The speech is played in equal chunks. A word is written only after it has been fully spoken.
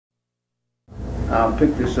I'll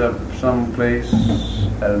pick this up someplace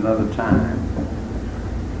at another time.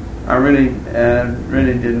 I really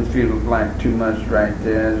didn't feel like too much right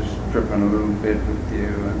there, just tripping a little bit with you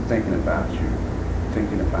and thinking about you,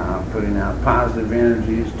 thinking about putting out positive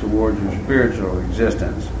energies towards your spiritual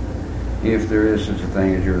existence, if there is such a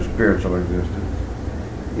thing as your spiritual existence.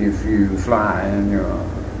 If you fly in your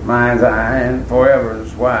mind's eye and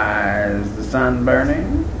forever's why is the sun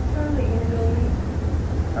burning?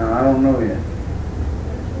 I don't know yet.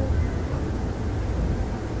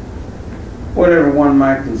 Whatever one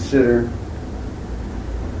might consider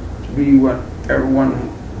to be what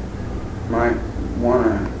everyone might want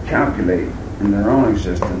to calculate in their own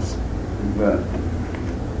existence, but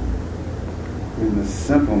in the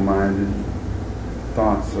simple-minded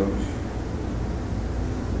thoughts of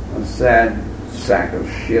a sad sack of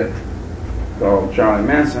shit called Charlie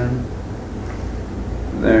Manson,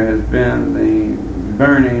 there has been the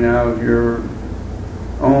burning of your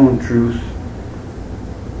own truth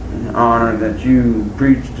and honor that you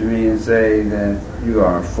preach to me and say that you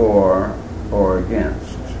are for or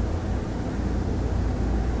against.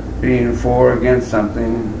 Being for or against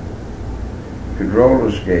something could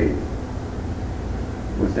roller skate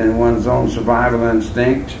within one's own survival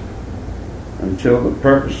instinct until the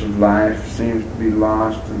purpose of life seems to be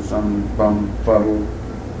lost in some bumfuddled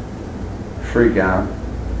freak out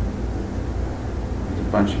with a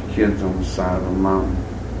bunch of kids on the side of a mountain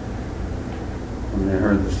when they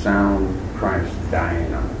heard the sound of Christ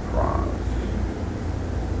dying on the cross.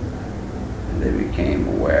 And they became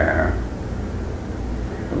aware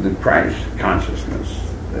of the Christ consciousness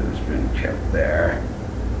that has been kept there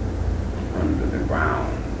under the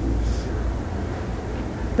ground.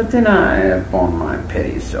 But then I, upon my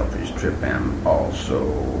petty selfish trip, am also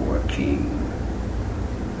a king.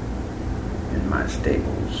 In my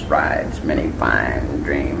stables rides many fine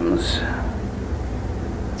dreams.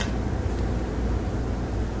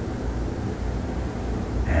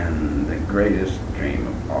 And the greatest dream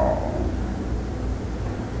of all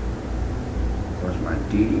was my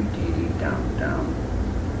dee-dee down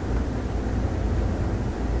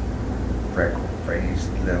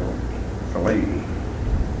freckle-faced little filly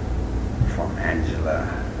from Angela,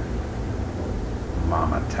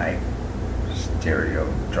 mama type,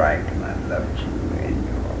 stereotype, and I loved you in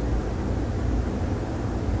your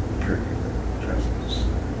pretty little dresses.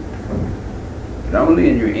 But only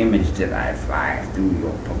in your image did I fly through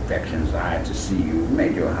your perfection's eye to see you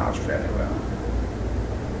made your house fairly well.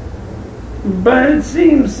 But it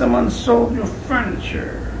seems someone sold your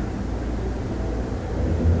furniture.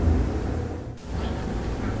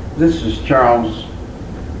 This is Charles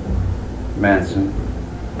Manson.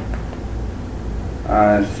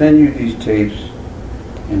 I send you these tapes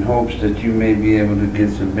in hopes that you may be able to get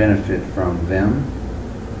some benefit from them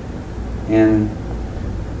in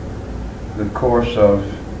the course of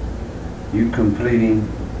you completing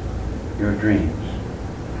your dreams.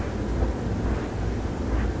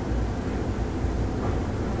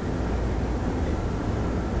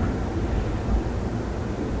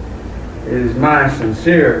 It is my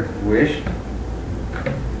sincere wish,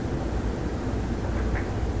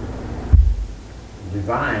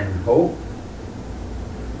 divine hope,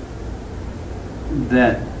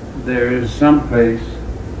 that there is some place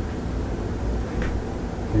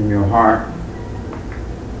in your heart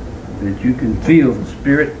that you can feel the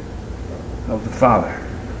Spirit of the Father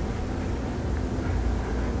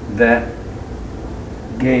that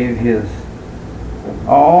gave His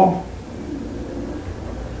all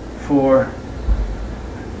for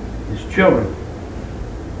His children.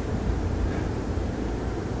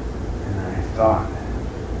 And I thought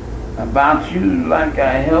about you like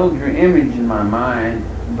I held your image in my mind,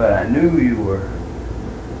 but I knew you were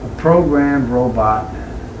a programmed robot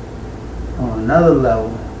on another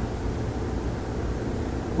level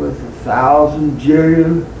with 1,000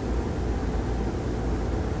 jillion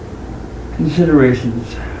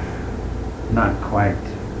considerations, not quite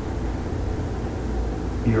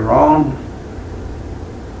your own,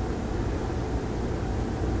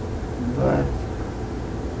 but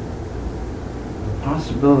the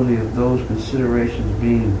possibility of those considerations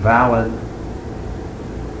being valid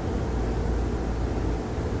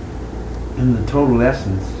in the total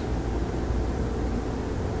essence,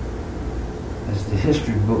 as the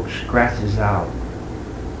history book scratches out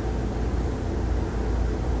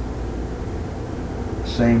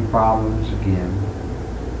same problems again,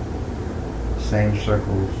 same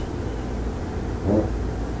circles,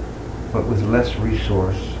 but with less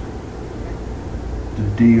resource to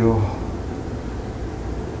deal.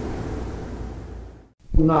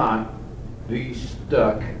 Not be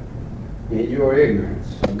stuck in your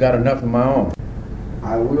ignorance. I've got enough of my own.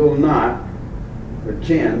 I will not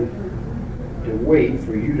pretend to wait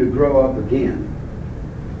for you to grow up again.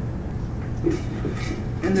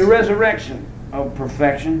 In the resurrection of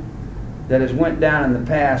perfection that has went down in the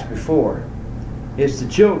past before, it's the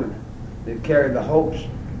children that carry the hopes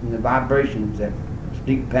and the vibrations that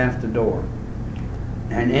sneak past the door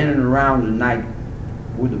and in and around the night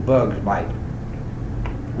where the bugs bite,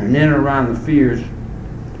 and in and around the fears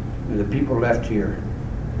of the people left here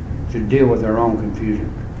to deal with their own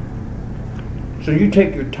confusion. So you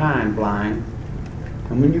take your time, blind,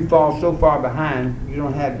 and when you fall so far behind you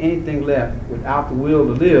don't have anything left without the will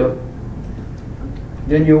to live,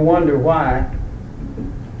 then you'll wonder why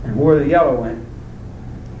and where the yellow went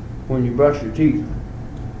when you brush your teeth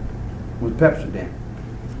with Pepsodent.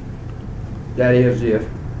 That is, if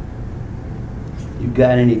you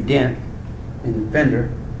got any dent in the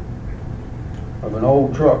fender of an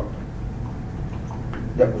old truck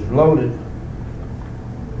that was loaded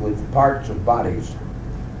with parts of bodies,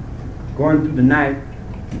 going through the night,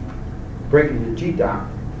 breaking the teeth out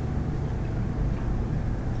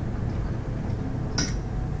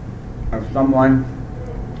of someone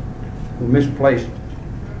who misplaced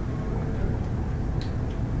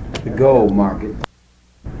the gold market.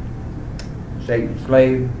 Satan's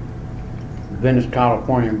slave, Venice,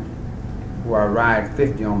 California, where I ride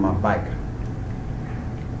 50 on my bike.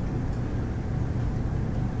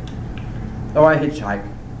 Oh, I hitchhike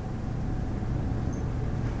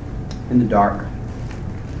in the dark,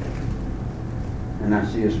 and I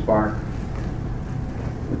see a spark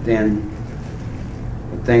within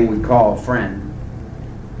the thing we call a friend,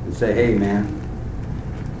 and say, hey man,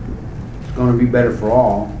 it's going to be better for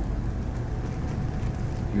all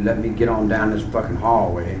if you let me get on down this fucking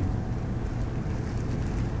hallway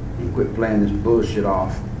and quit playing this bullshit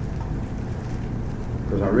off,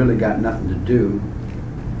 because I really got nothing to do.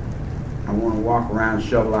 I want to walk around and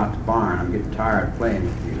shovel out the barn. I'm getting tired of playing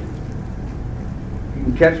with you. You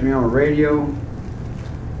can catch me on the radio.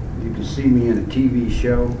 You can see me in a TV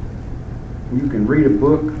show. You can read a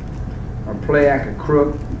book or play act a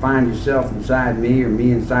crook and find yourself inside me or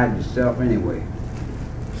me inside yourself anyway.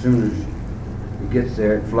 As soon as it gets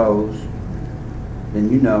there, it flows. Then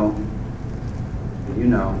you know,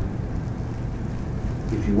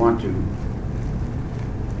 if you want to,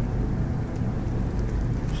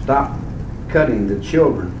 stop cutting the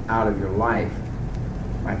children out of your life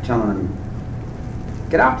by telling them,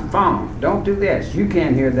 get off the phone, don't do this, you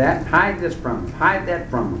can't hear that, hide this from them, hide that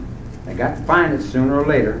from them. They got to find it sooner or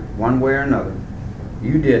later, one way or another.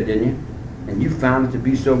 You did, didn't you? And you found it to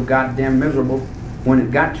be so goddamn miserable when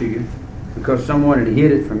it got to you because someone had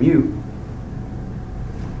hid it from you.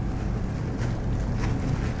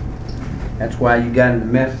 That's why you got in the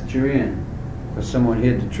mess that you're in, because someone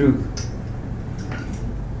hid the truth.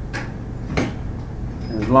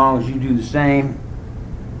 And as long as you do the same,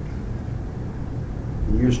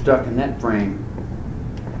 and you're stuck in that frame,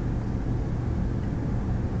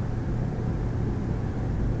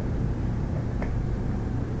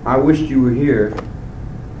 I wished you were here.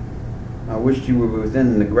 I wished you were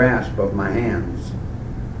within the grasp of my hands.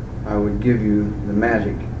 I would give you the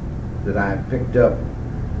magic that I have picked up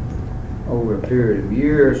over a period of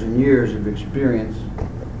years and years of experience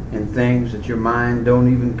in things that your mind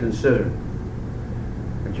don't even consider,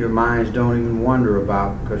 that your minds don't even wonder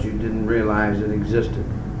about because you didn't realize it existed.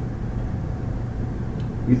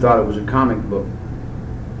 You thought it was a comic book.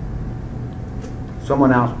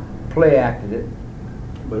 Someone else play acted it,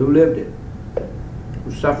 but who lived it?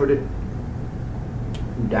 Who suffered it?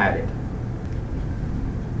 Who died it?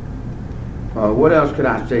 What else could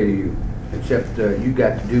I say to you? Except you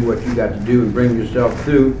got to do what you got to do and bring yourself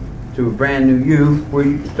through to a brand new you where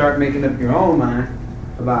you can start making up your own mind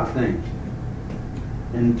about things.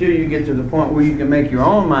 And until you get to the point where you can make your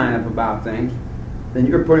own mind up about things, then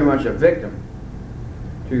you're pretty much a victim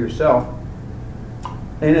to yourself,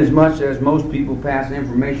 in as much as most people pass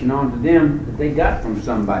information on to them that they got from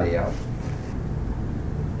somebody else.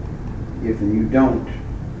 If you don't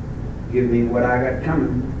give me what I got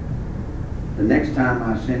coming, the next time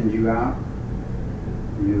I send you out,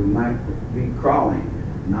 you might be crawling,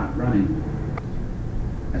 not running.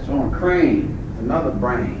 That's on a crane, another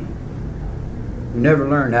brain. You never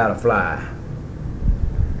learned how to fly.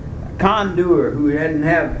 A condor who didn't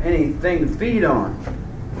have anything to feed on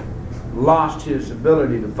lost his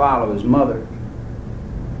ability to follow his mother.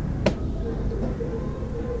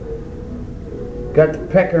 Got to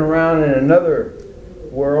pecking around in another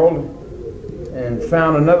world and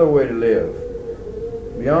found another way to live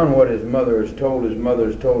beyond what his mother has told his mother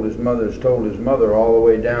has told his mother has told his mother, all the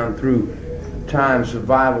way down through time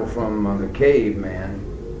survival from the caveman.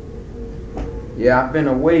 Yeah, I've been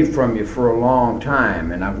away from you for a long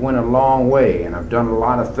time, and I've went a long way, and I've done a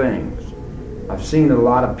lot of things. I've seen a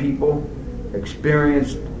lot of people,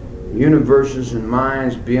 experienced universes and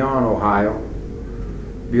minds beyond Ohio,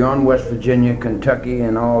 beyond West Virginia, Kentucky,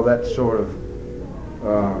 and all that sort of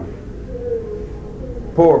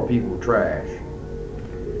poor people trash.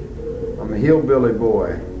 I'm a hillbilly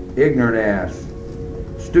boy, ignorant ass,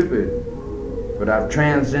 stupid, but I've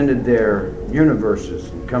transcended their universes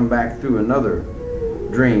and come back through another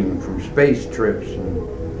dream from space trips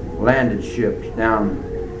and landed ships down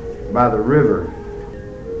by the river.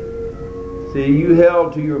 See, you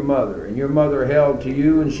held to your mother, and your mother held to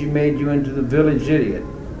you, and she made you into the village idiot.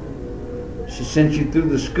 She sent you through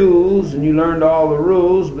the schools, and you learned all the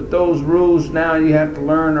rules, but those rules now you have to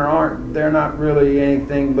learn they're not really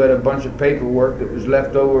anything but a bunch of paperwork that was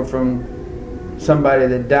left over from somebody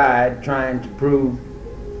that died trying to prove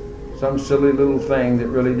some silly little thing that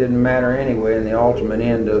really didn't matter anyway, and the ultimate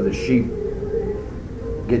end of the sheep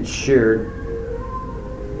gets sheared.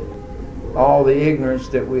 All the ignorance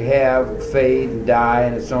that we have will fade and die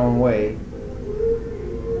in its own way.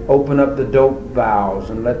 Open up the dope valves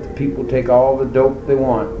and let the people take all the dope they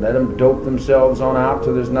want. Let them dope themselves on out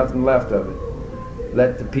till there's nothing left of it.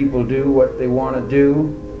 Let the people do what they want to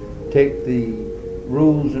do. Take the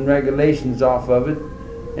rules and regulations off of it,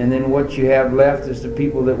 and then what you have left is the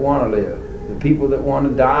people that want to live. The people that want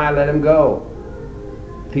to die, let them go.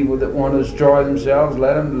 People that want to destroy themselves,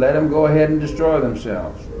 let them go ahead and destroy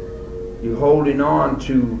themselves. You're holding on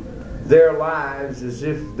to their lives as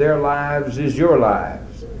if their lives is your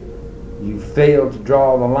lives. You failed to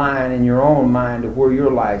draw the line in your own mind of where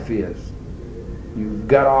your life is. You've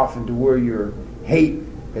got off into where your hate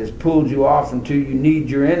has pulled you off into. You need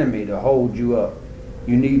your enemy to hold you up.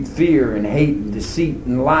 You need fear and hate and deceit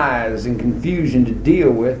and lies and confusion to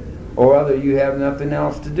deal with, or other you have nothing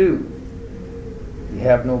else to do. You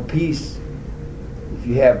have no peace. If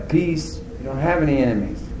you have peace, you don't have any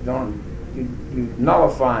enemies. You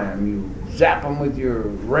nullify them. You zap them with your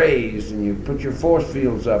rays, and you put your force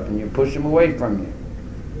fields up, and you push them away from you.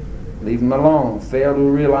 Leave them alone. Fail to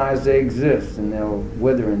realize they exist, and they'll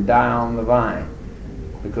wither and die on the vine,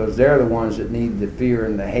 because they're the ones that need the fear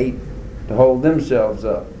and the hate to hold themselves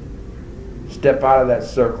up. Step out of that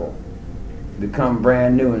circle. Become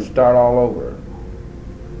brand new and start all over.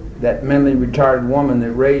 That mentally retarded woman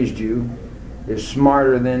that raised you is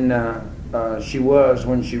smarter than she was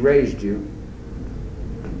when she raised you.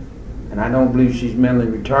 And I don't believe she's mentally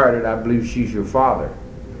retarded. I believe she's your father.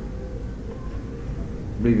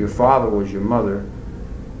 I believe your father was your mother.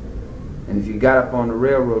 And if you got up on the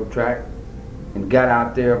railroad track and got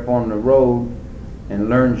out there up on the road and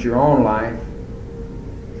learned your own life,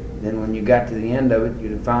 then when you got to the end of it,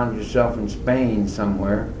 you'd have found yourself in Spain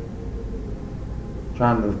somewhere,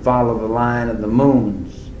 trying to follow the line of the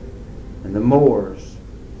Moons and the Moors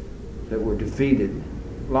that were defeated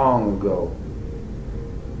long ago.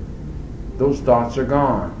 Those thoughts are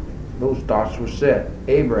gone. Those thoughts were set.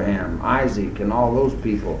 Abraham, Isaac, and all those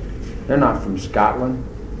people, they're not from Scotland.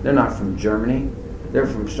 They're not from Germany. They're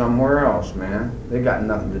from somewhere else, man. They got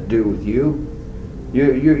nothing to do with you.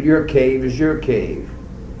 Your cave is your cave.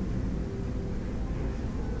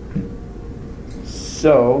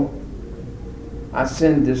 So, I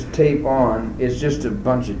send this tape on. It's just a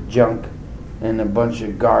bunch of junk and a bunch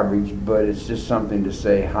of garbage, but it's just something to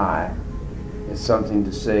say hi. It's something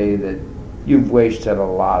to say that you've wasted a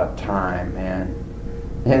lot of time, man.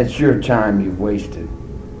 And it's your time you've wasted.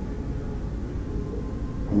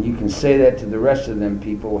 And you can say that to the rest of them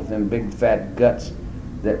people with them big fat guts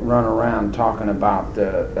that run around talking about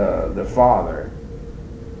the father.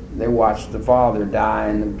 They watch the father die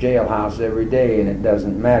in the jailhouse every day, and it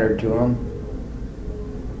doesn't matter to them.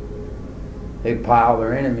 They pile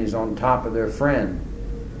their enemies on top of their friend.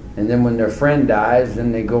 And then when their friend dies,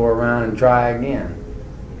 then they go around and try again.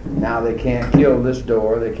 Now they can't kill this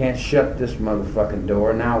door. They can't shut this motherfucking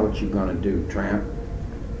door. Now what you gonna do, tramp?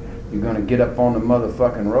 You're gonna get up on the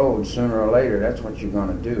motherfucking road sooner or later. That's what you're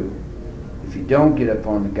gonna do. If you don't get up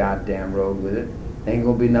on the goddamn road with it, ain't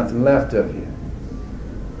gonna be nothing left of you.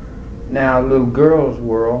 Now, little girl's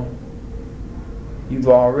world, you've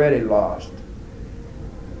already lost.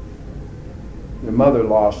 Your mother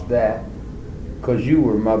lost that because you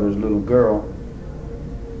were mother's little girl.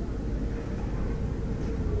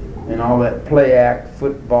 And all that play act,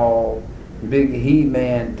 football, big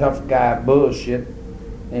he-man, tough guy bullshit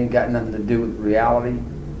ain't got nothing to do with reality.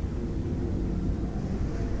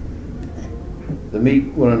 The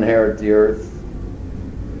meek will inherit the earth.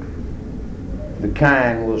 The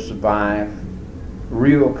kind will survive.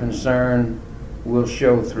 Real concern will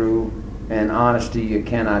show through, and honesty you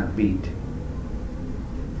cannot beat.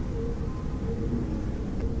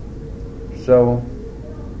 So,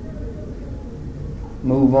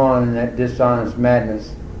 move on in that dishonest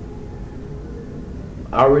madness.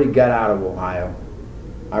 I already got out of Ohio.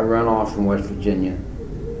 I ran off from West Virginia.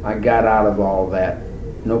 I got out of all that.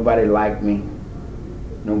 Nobody liked me.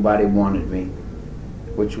 Nobody wanted me,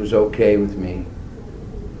 which was okay with me.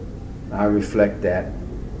 I reflect that.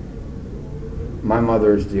 My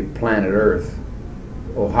mother is the planet Earth.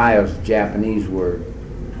 Ohio's a Japanese word.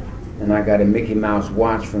 And I got a Mickey Mouse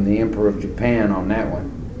watch from the Emperor of Japan on that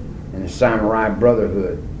one. And the Samurai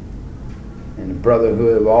Brotherhood. And the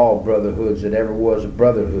brotherhood of all brotherhoods that ever was a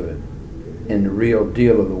brotherhood. And the real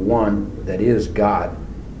deal of the one that is God.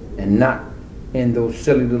 And not in those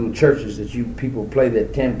silly little churches that you people play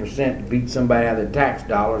that 10% to beat somebody out of their tax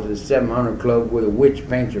dollars. The 700 Club where the witch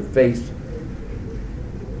paints her face,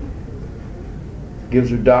 gives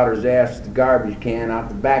her daughter's ass the garbage can out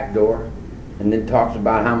the back door, and then talks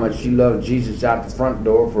about how much she loved Jesus out the front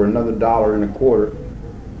door for another $1.25.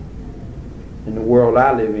 In the world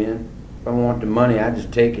I live in, if I want the money, I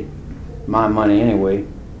just take it. My money anyway.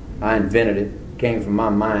 I invented it. It came from my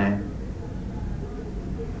mind.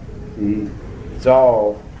 See? It's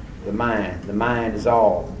all the mind. The mind is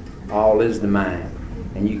all. All is the mind.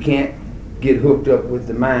 And you can't get hooked up with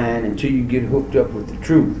the mind until you get hooked up with the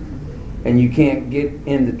truth. And you can't get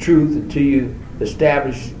in the truth until you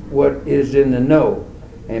establish what is in the know.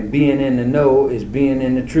 And being in the know is being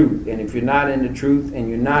in the truth. And if you're not in the truth and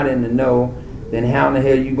you're not in the know, then how in the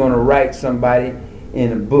hell are you going to write somebody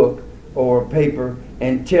in a book or a paper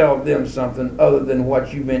and tell them something other than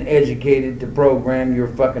what you've been educated to program your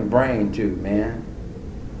fucking brain to, man?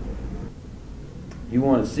 You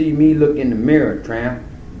want to see me, look in the mirror, tramp.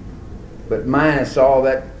 But minus all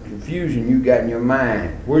that confusion you got in your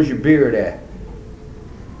mind. Where's your beard at?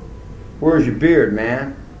 Where's your beard,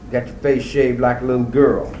 man? Got your face shaved like a little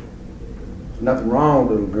girl. There's nothing wrong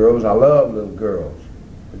with little girls. I love little girls.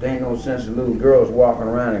 But there ain't no sense of little girls walking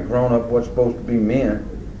around and grown up what's supposed to be men.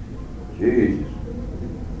 Jesus.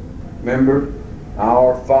 Remember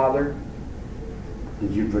our Father?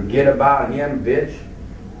 Did you forget about him, bitch?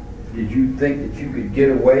 Did you think that you could get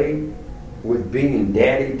away with being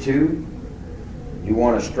daddy too? You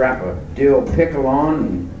want to strap a dill pickle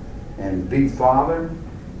on and be father?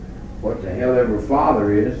 What the hell ever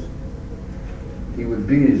father is? He would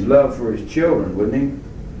be his love for his children, wouldn't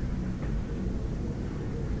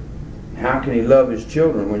he? How can he love his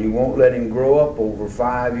children when you won't let him grow up over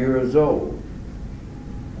 5 years old?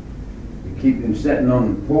 You keep him sitting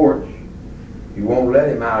on the porch. You won't let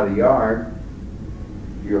him out of the yard.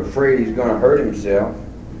 You're afraid he's going to hurt himself.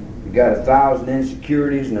 You got 1,000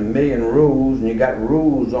 insecurities and 1,000,000 rules, and you got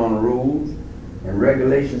rules on rules and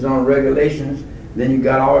regulations on regulations. Then you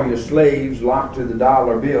got all your slaves locked to the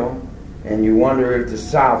dollar bill, and you wonder if the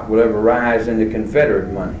South will ever rise into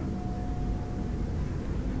Confederate money.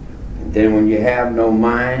 And then when you have no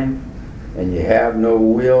mind, and you have no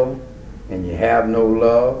will, and you have no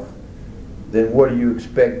love, then what do you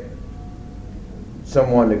expect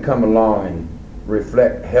someone to come along and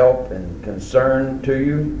reflect help and concern to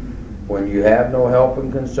you when you have no help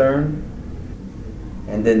and concern?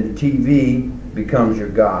 And then the TV becomes your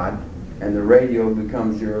God, and the radio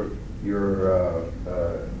becomes your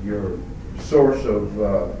source of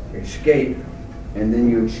escape, and then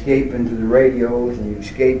you escape into the radios and you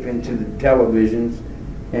escape into the televisions,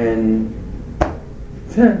 and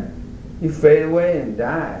you fade away and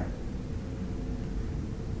die.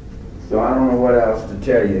 So I don't know what else to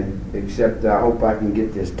tell you, except I hope I can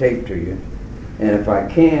get this tape to you. And if I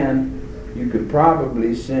can, you could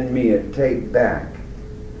probably send me a tape back.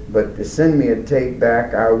 But to send me a tape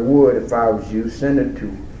back, I would, if I was you, send it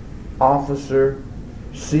to Officer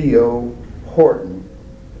C.O. Horton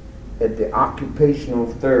at the Occupational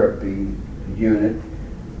Therapy Unit,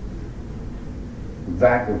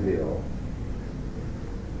 Vacaville.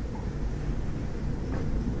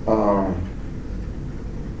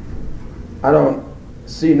 I don't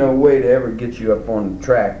see no way to ever get you up on the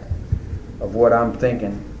track of what I'm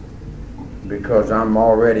thinking, because I'm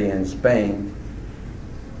already in Spain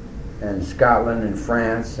and Scotland and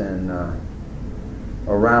France and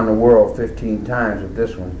around the world 15 times with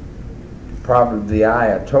this one. Probably the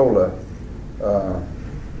Ayatollah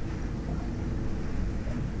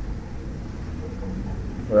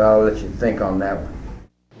well, I'll let you think on that one.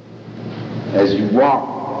 As you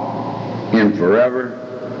walk in forever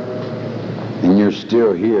and you're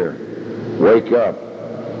still here, wake up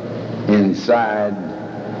inside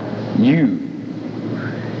you,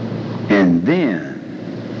 and then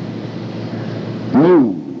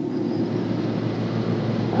move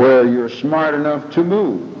where you're smart enough to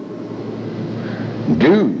move.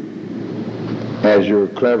 Do as you're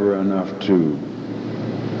clever enough to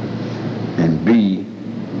and be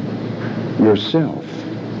yourself,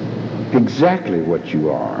 exactly what you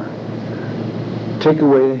are. Take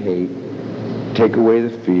away the hate, take away the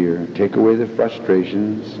fear, take away the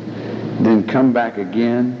frustrations, then come back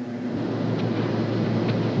again.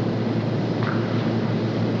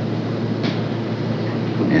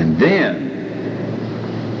 And then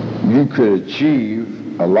you could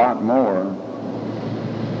achieve a lot more.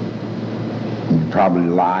 You probably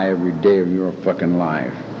lie every day of your fucking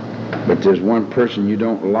life. But there's one person you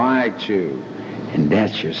don't lie to, and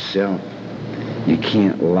that's yourself. You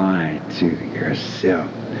can't lie to yourself.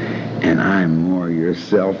 And I'm more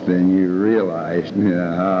yourself than you realize.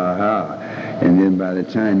 And then by the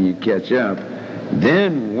time you catch up,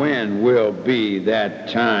 then when will be that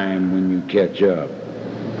time when you catch up?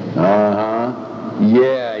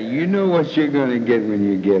 Yeah, you know what you're going to get when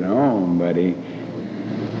you get home, buddy.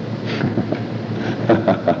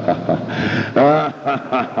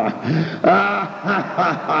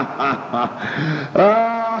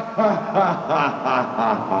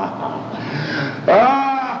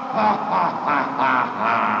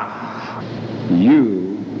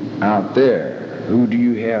 You out there, who do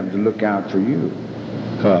you have to look out for you?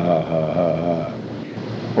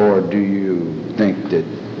 Or do you think that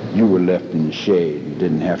you were left in the shade and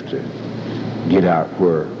didn't have to get out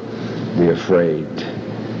where the afraid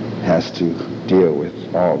has to deal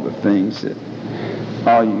with all the things that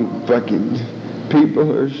all you fucking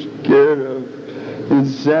people are scared of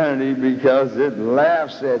insanity because it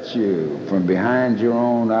laughs at you from behind your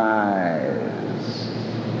own eyes.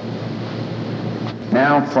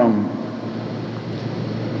 Now from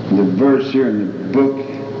the verse here in the book,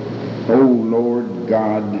 O Lord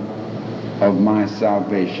God of my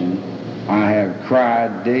salvation, I have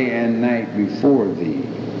cried day and night before thee.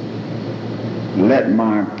 Let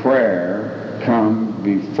my prayer come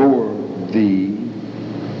before thee.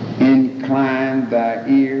 Incline thy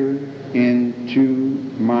ear into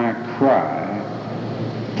my cry,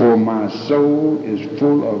 for my soul is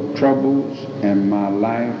full of troubles, and my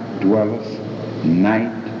life dwelleth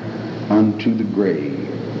night unto the grave.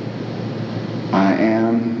 I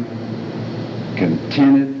am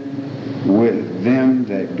contented with them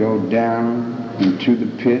that go down into the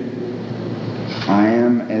pit. I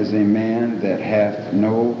am as a man that hath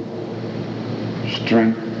no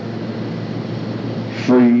strength,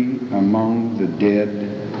 free among the dead,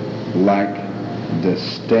 like the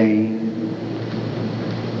stain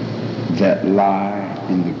that lie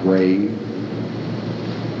in the grave,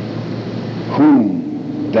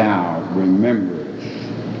 whom thou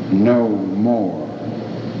rememberest no more,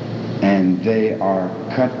 and they are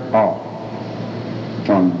cut off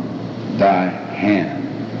from thy hand.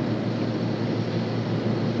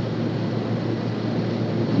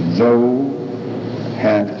 Thou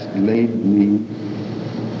hast laid me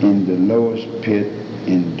in the lowest pit,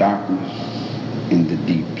 in darkness, in the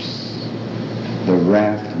deeps. The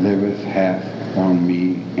wrath liveth hath on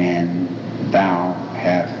me, and thou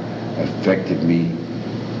hast affected me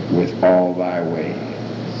with all thy ways.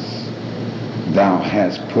 Thou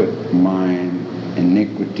hast put mine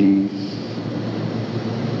iniquities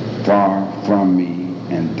far from me,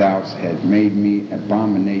 and thou hast made me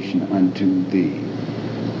abomination unto thee.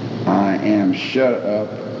 I am shut up,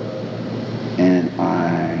 and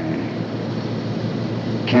I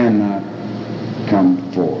cannot come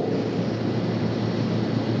forth.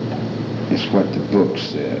 It's what the book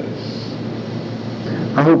says.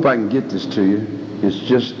 I hope I can get this to you. It's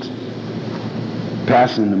just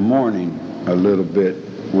passing the morning a little bit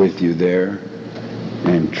with you there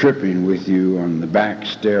and tripping with you on the back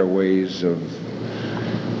stairways of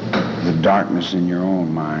the darkness in your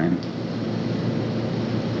own mind,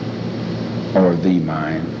 or the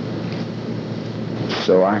mind,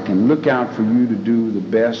 so I can look out for you to do the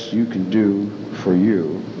best you can do for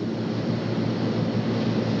you.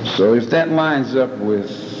 So if that lines up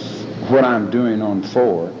with what I'm doing on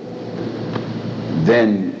 4,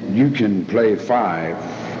 then you can play 5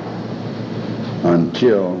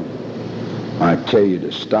 until I tell you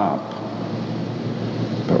to stop.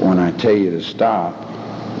 But when I tell you to stop,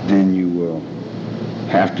 then you will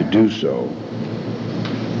have to do so,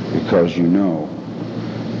 because you know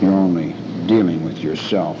you're only dealing with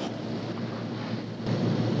yourself.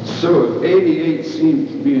 So if 88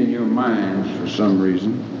 seems to be in your mind for some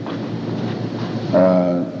reason,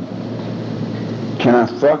 can I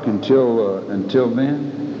fuck until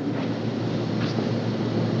then?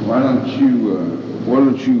 Why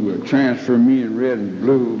don't you transfer me in red and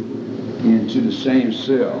blue into the same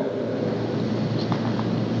cell?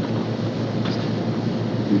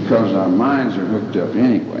 Because our minds are hooked up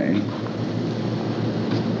anyway.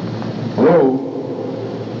 Hello?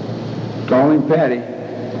 Call him Patty.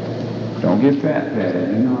 Don't get fat, Patty.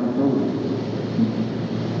 You know what I told you.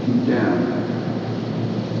 Keep down.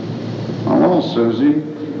 Hello, Susie.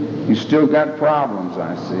 You still got problems,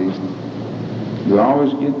 I see. You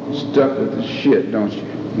always get stuck with the shit, don't you?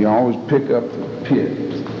 You always pick up the pit.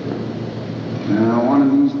 Now, one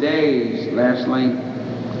of these days, Leslie,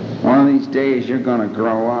 one of these days you're going to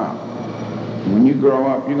grow up. When you grow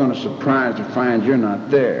up, you're going to surprise to find you're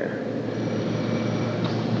not there.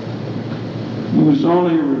 It was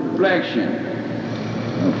only a reflection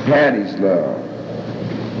of Patty's love.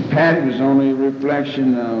 Patty was only a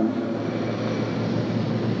reflection of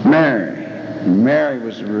Mary. And Mary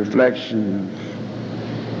was a reflection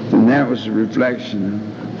of, and that was a reflection of,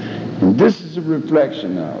 and this is a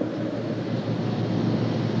reflection of.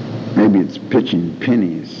 Maybe it's pitching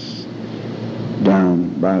pennies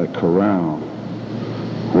down by the corral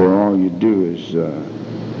where all you do is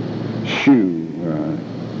shoe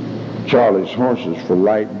Charlie's horses for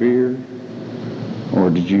light beer? Or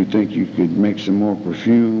did you think you could make some more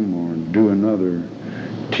perfume or do another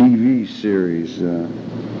TV series or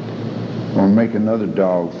make another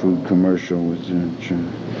dog food commercial with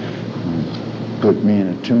put me in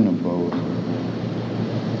a tuna boat?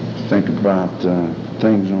 Think about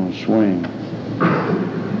things on a swing.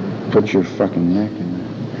 Put your fucking neck in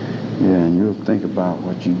there. Yeah, and you'll think about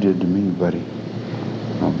what you did to me, buddy.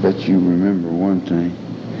 I'll bet you remember one thing.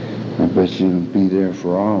 I bet you it'll be there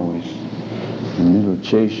for always. And it'll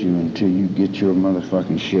chase you until you get your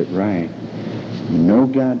motherfucking shit right. You know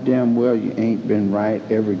goddamn well you ain't been right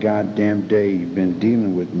every goddamn day you've been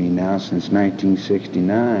dealing with me now since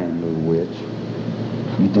 1969, little witch.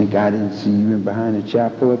 You think I didn't see you in behind the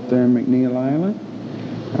chapel up there in McNeil Island?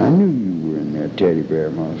 I knew you were in there, teddy bear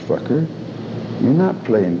motherfucker. You're not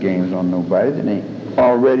playing games on nobody that ain't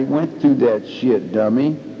already went through that shit,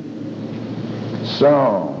 dummy.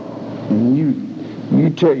 So, you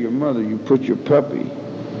tell your mother you put your puppy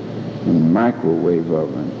in the microwave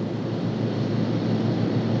oven.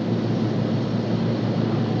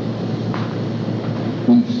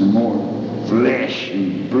 Eat some more flesh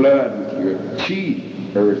and blood with your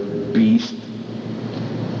teeth, earth beast.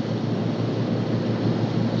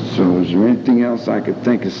 So is there anything else I could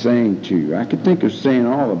think of saying to you? I could think of saying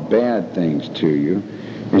all the bad things to you,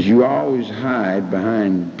 as you always hide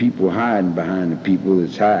behind people hiding behind the people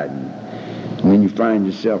that's hiding. And then you find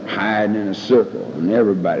yourself hiding in a circle, and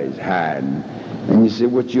everybody's hiding. And you say,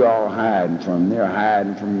 what you all hiding from? They're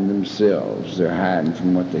hiding from themselves. They're hiding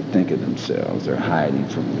from what they think of themselves. They're hiding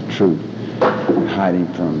from the truth. They're hiding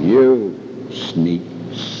from you, snake,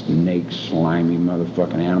 slimy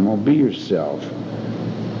motherfucking animal. Be yourself.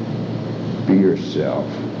 Be yourself.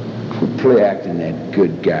 Quit play acting that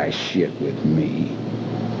good guy shit with me.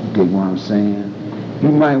 Get what I'm saying? You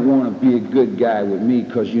might want to be a good guy with me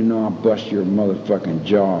because you know I'll bust your motherfucking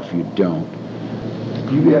jaw if you don't.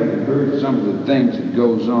 You haven't heard some of the things that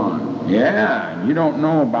goes on. Yeah, you don't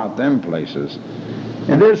know about them places.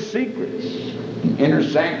 And there's secrets, inner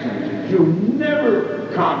sanctums that you'll never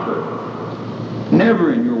conquer.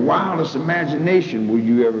 Never in your wildest imagination will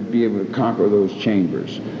you ever be able to conquer those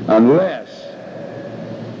chambers. Unless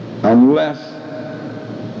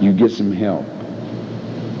you get some help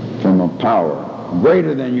from a power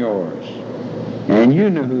greater than yours. And you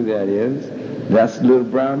know who that is. That's the little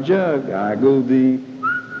brown jug. I go thee.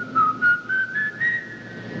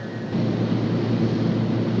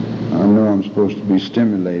 I know I'm supposed to be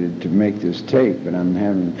stimulated to make this tape, but I'm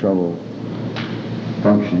having trouble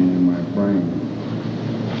functioning in my brain.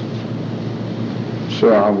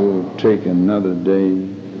 So I will take another day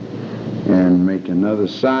and make another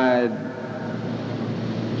side.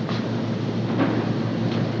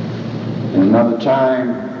 Another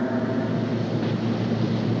time,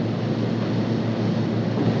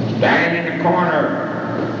 standing in the corner.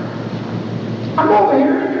 I'm over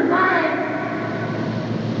here in your mind.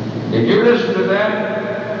 Did you listen to that?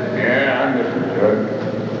 Yeah, I listened to it.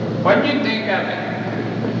 What did you think of it?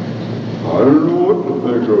 I don't know what to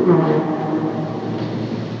think of it.